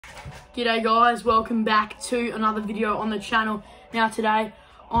G'day guys, welcome back to another video on the channel. Now today,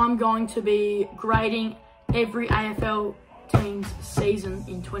 I'm going to be grading every AFL team's season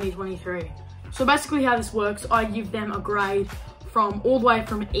in 2023. So basically how this works, I give them a grade from all the way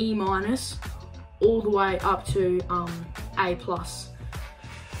from E- all the way up to A+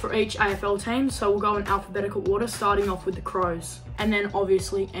 for each AFL team. So we'll go in alphabetical order, starting off with the Crows, and then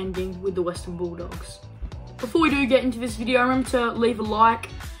obviously ending with the Western Bulldogs. Before we do get into this video, remember to leave a like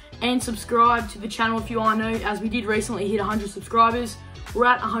and subscribe to the channel if you are new, as we did recently hit 100 subscribers. We're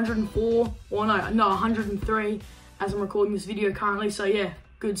at 104, or no, 103 as I'm recording this video currently, so yeah,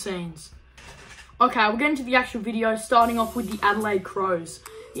 good scenes. Okay, we'll get into the actual video, starting off with the Adelaide Crows.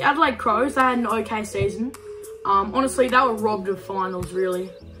 The Adelaide Crows, they had an okay season. Honestly, they were robbed of finals, really.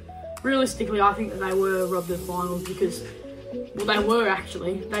 Realistically, I think that they were robbed of finals because, well, they were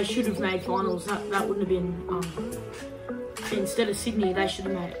actually. They should have made finals. That wouldn't have been, instead of Sydney, they should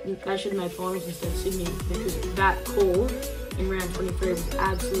have made finals instead of Sydney, because that call in round 23 was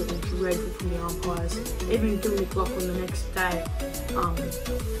absolutely dreadful from the umpires. Even Gilly McLaughlin the next day,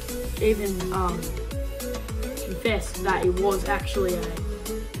 confessed that it was actually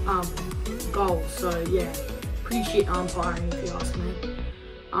a goal. So yeah, pretty shit umpiring if you ask me.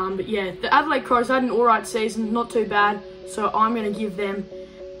 But yeah, the Adelaide Crows had an alright season, not too bad. So I'm going to give them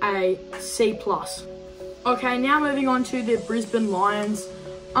a C+. Okay, now moving on to the Brisbane Lions.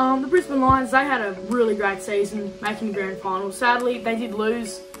 The Brisbane Lions, they had a really great season, making the grand final. Sadly, they did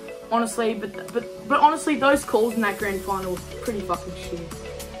lose, honestly, but honestly, those calls in that grand final were pretty fucking shit.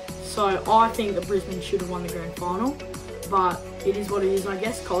 So I think that Brisbane should have won the grand final, but it is what it is, I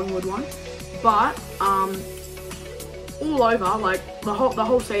guess. Collingwood won. But all over, like the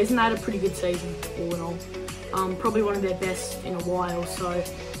whole season, they had a pretty good season, all in all. Probably one of their best in a while. So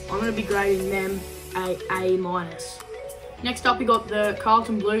I'm going to be grading them A-. Next up, we got the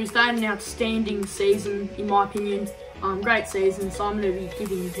Carlton Blues. They had an outstanding season, in my opinion. Great season, so I'm going to be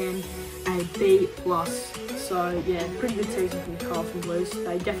giving them a B+. So yeah, pretty good season for the Carlton Blues.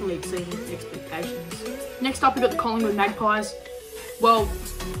 They definitely exceeded expectations. Next up, we got the Collingwood Magpies. Well,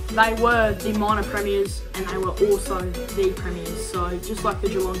 they were the minor premiers, and they were also the premiers. So just like the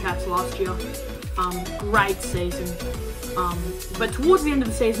Geelong Cats last year, great season. But towards the end of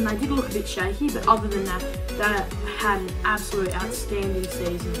the season, they did look a bit shaky, but other than that, they had an absolute outstanding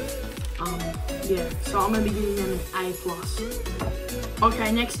season. Yeah, so I'm going to be giving them an A+.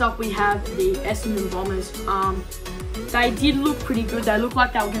 Okay, next up we have the Essendon Bombers. They did look pretty good. They looked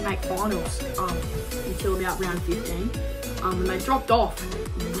like they were going to make finals until about round 15. And they dropped off.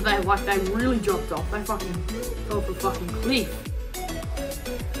 They really dropped off. They fucking fell off a fucking cliff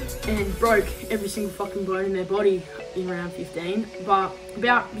and broke every single fucking bone in their body in round 15. But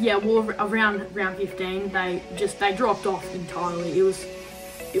around round 15, they dropped off entirely. It was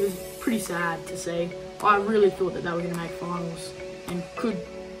pretty sad to see. I really thought that they were going to make finals and could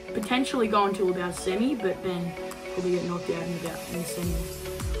potentially go until about a semi, but then probably get knocked out in the semi.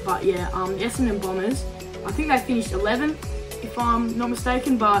 But yeah, Essendon Bombers, I think they finished 11th, if I'm not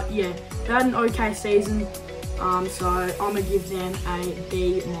mistaken. But yeah, they had an okay season. So I'm going to give them a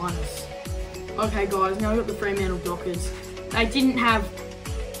B-. Okay guys, now we've got the Fremantle Dockers. They didn't have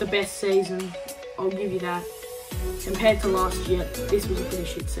the best season, I'll give you that. Compared to last year, this was a pretty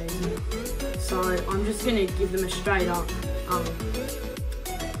shit season. So I'm just going to give them a straight up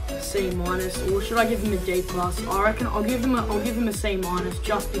C-, or should I give them a D+? I reckon I'll give them a C-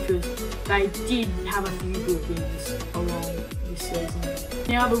 just because they did have a few good wins along this season.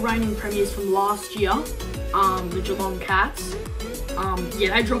 Now the reigning premiers from last year, the Geelong Cats.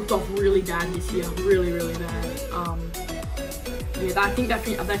 Yeah, they dropped off really bad this year, really bad. Yeah, I think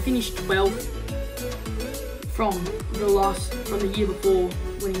they finished 12th from the year before,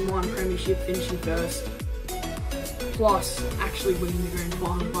 winning one premiership, finishing first, plus actually winning the grand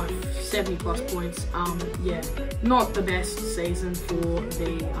final by 70+ points. Yeah, not the best season for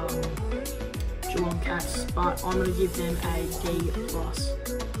the Geelong Cats, but I'm going to give them a D+.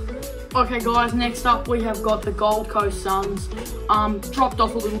 Okay guys, next up we have got the Gold Coast Suns. Dropped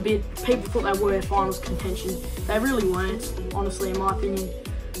off a little bit. People thought they were finals contention. They really weren't, honestly, in my opinion.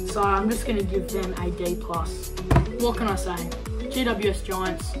 So I'm just going to give them a D+. What can I say? GWS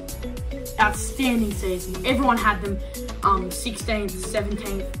Giants, outstanding season. Everyone had them 16th,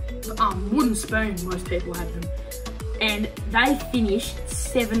 17th, wooden spoon, most people had them. And they finished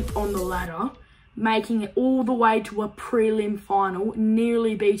 7th on the ladder, making it all the way to a prelim final,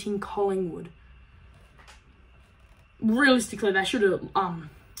 nearly beating Collingwood. Realistically, they should have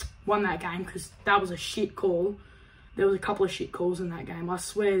won that game because that was a shit call. There was a couple of shit calls in that game. I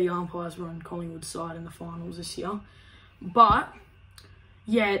swear the umpires were on Collingwood's side in the finals this year. But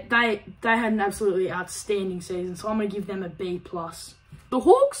yeah, they had an absolutely outstanding season, so I'm going to give them a B+. The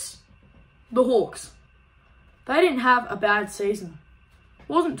Hawks, they didn't have a bad season.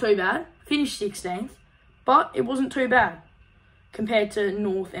 Wasn't too bad, finished 16th, but it wasn't too bad compared to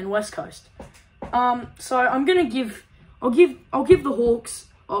North and West Coast. So I'm going to give, I'll give the Hawks,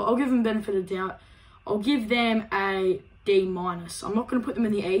 I'll give them benefit of doubt. I'll give them a D-. I'm not going to put them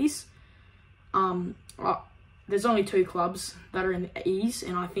in the E's. There's only 2 clubs that are in the E's,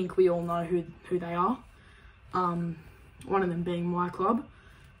 and I think we all know who they are. One of them being my club.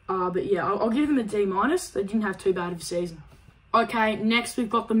 But yeah, I'll give them a D-. They didn't have too bad of a season. Okay, next we've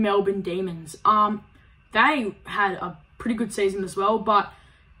got the Melbourne Demons. They had a pretty good season as well, but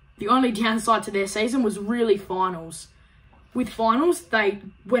the only downside to their season was really finals. With finals, they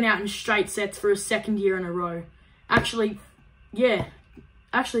went out in straight sets for a 2nd year in a row. Actually, yeah.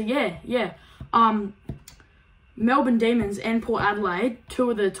 Melbourne Demons and Port Adelaide,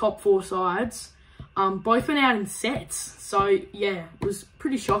 2 of the top 4 sides, both went out in sets. So, yeah, it was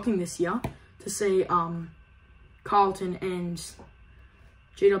pretty shocking this year to see Carlton and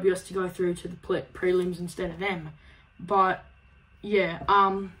GWS to go through to the prelims instead of them. But, yeah,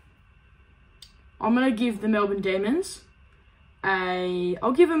 I'm going to give the Melbourne Demons I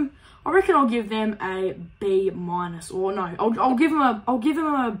reckon I'll give them a B-. Or no, I'll give them a B+. I'll give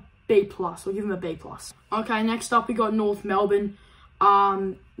them a B+. Okay, next up we got North Melbourne.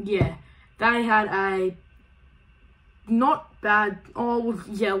 Yeah, they had a not bad. Oh,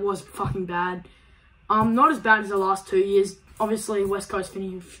 yeah, it was fucking bad. Not as bad as the last 2 years. Obviously, West Coast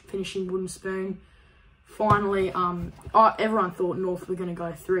finishing wooden spoon. Finally, everyone thought North were going to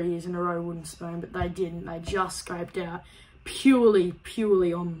go 3 years in a row wooden spoon, but they didn't. They just scraped out purely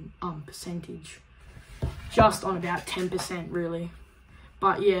on percentage. Just on about 10%, really.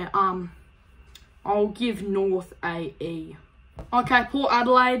 But yeah, I'll give North a E. Okay, Port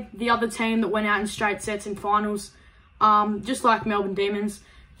Adelaide, the other team that went out in straight sets in finals. Just like Melbourne Demons.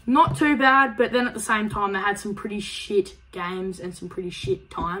 Not too bad, but then at the same time, they had some pretty shit games and some pretty shit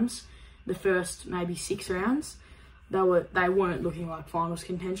times. The first maybe 6 rounds, they weren't looking like finals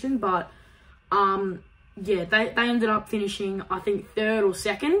contention, but yeah, they ended up finishing, I think, 3rd or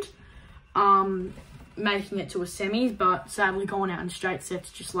 2nd, making it to a semis, but sadly going out in straight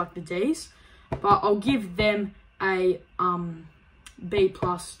sets just like the D's. But I'll give them a B+,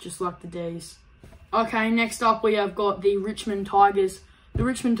 just like the D's. Okay, next up we have got the Richmond Tigers. The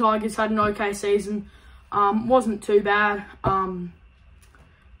Richmond Tigers had an okay season. Wasn't too bad.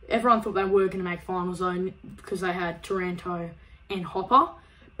 Everyone thought they were going to make finals though because they had Taranto and Hopper.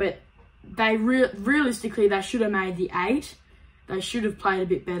 But they realistically, they should have made the 8. They should have played a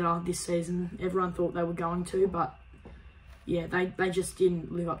bit better this season. Everyone thought they were going to, but yeah, they just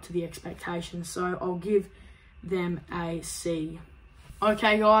didn't live up to the expectations. So I'll give them a C.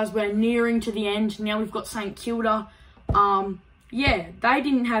 Okay, guys, we're nearing to the end. Now we've got St Kilda. Yeah, they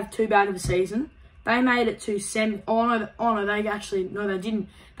didn't have too bad of a season. They made it to semi. Oh no, they didn't.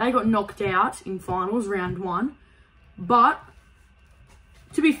 They got knocked out in finals, round 1. But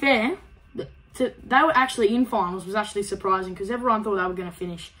to be fair, they were actually in finals was actually surprising because everyone thought they were going to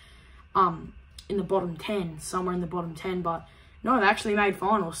finish in the bottom 10, somewhere in the bottom 10. But no, they actually made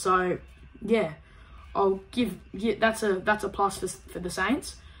finals. So yeah, that's a plus for the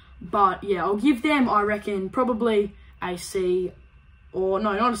Saints. But yeah, I'll give them, I reckon, probably a C, or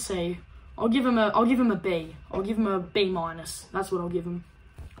no, not a C. I'll give them a B. I'll give them a B-. That's what I'll give them.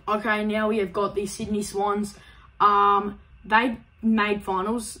 Okay, now we have got the Sydney Swans. They made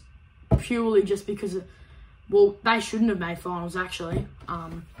finals purely just because of, well, they shouldn't have made finals actually.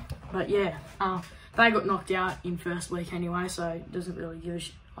 But yeah, they got knocked out in first week anyway, so it doesn't really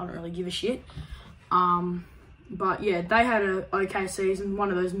I don't really give a shit. But yeah, they had an okay season, one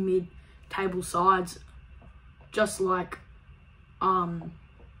of those mid-table sides, just like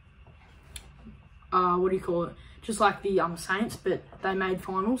what do you call it? Just like the Saints, but they made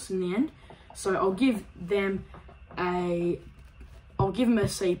finals in the end. So I'll give them a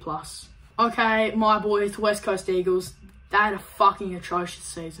C+. Okay, my boys, West Coast Eagles, they had a fucking atrocious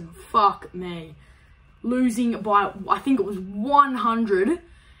season. Fuck me. Losing by, I think it was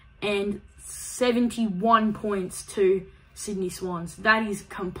 171 points to Sydney Swans. That is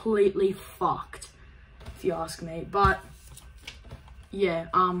completely fucked, if you ask me. But yeah,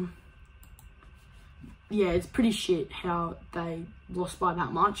 yeah, it's pretty shit how they lost by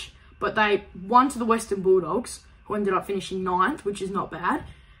that much. But they won to the Western Bulldogs, who ended up finishing 9th, which is not bad.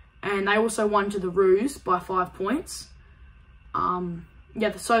 And they also won to the Roos by 5 points.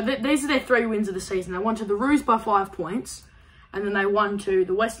 Yeah, so these are their 3 wins of the season. They won to the Roos by 5 points. And then they won to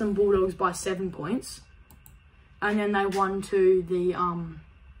the Western Bulldogs by 7 points. and then they won to the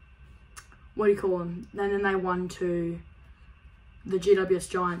what do you call them? And then they won to the GWS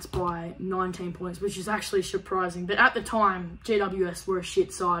Giants by 19 points, which is actually surprising. But at the time, GWS were a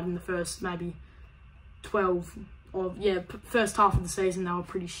shit side in the first maybe 12 or first half of the season. They were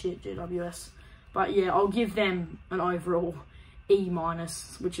pretty shit, GWS. But yeah, I'll give them an overall E-,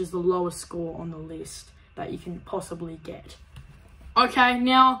 which is the lowest score on the list that you can possibly get. Okay,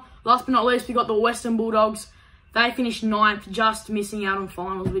 now last but not least, we got the Western Bulldogs. They finished 9th, just missing out on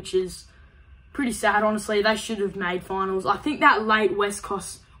finals, which is pretty sad, honestly. They should have made finals. I think that late West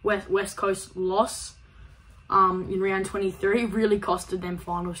Coast loss in round 23 really costed them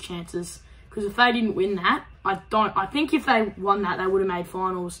finals chances. Because if they didn't win that, I think if they won that, they would have made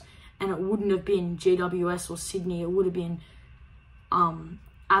finals, and it wouldn't have been GWS or Sydney. It would have been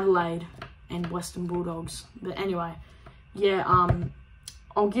Adelaide and Western Bulldogs. But anyway, yeah,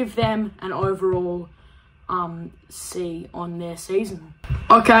 I'll give them an overall C on their season.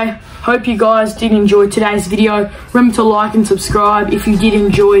 Okay, hope you guys did enjoy today's video. Remember to like and subscribe if you did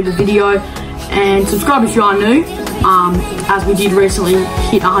enjoy the video, and subscribe if you are new, as we did recently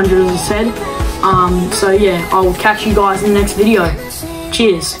hit 100, as I said. So yeah, I will catch you guys in the next video.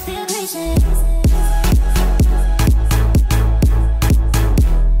 Cheers.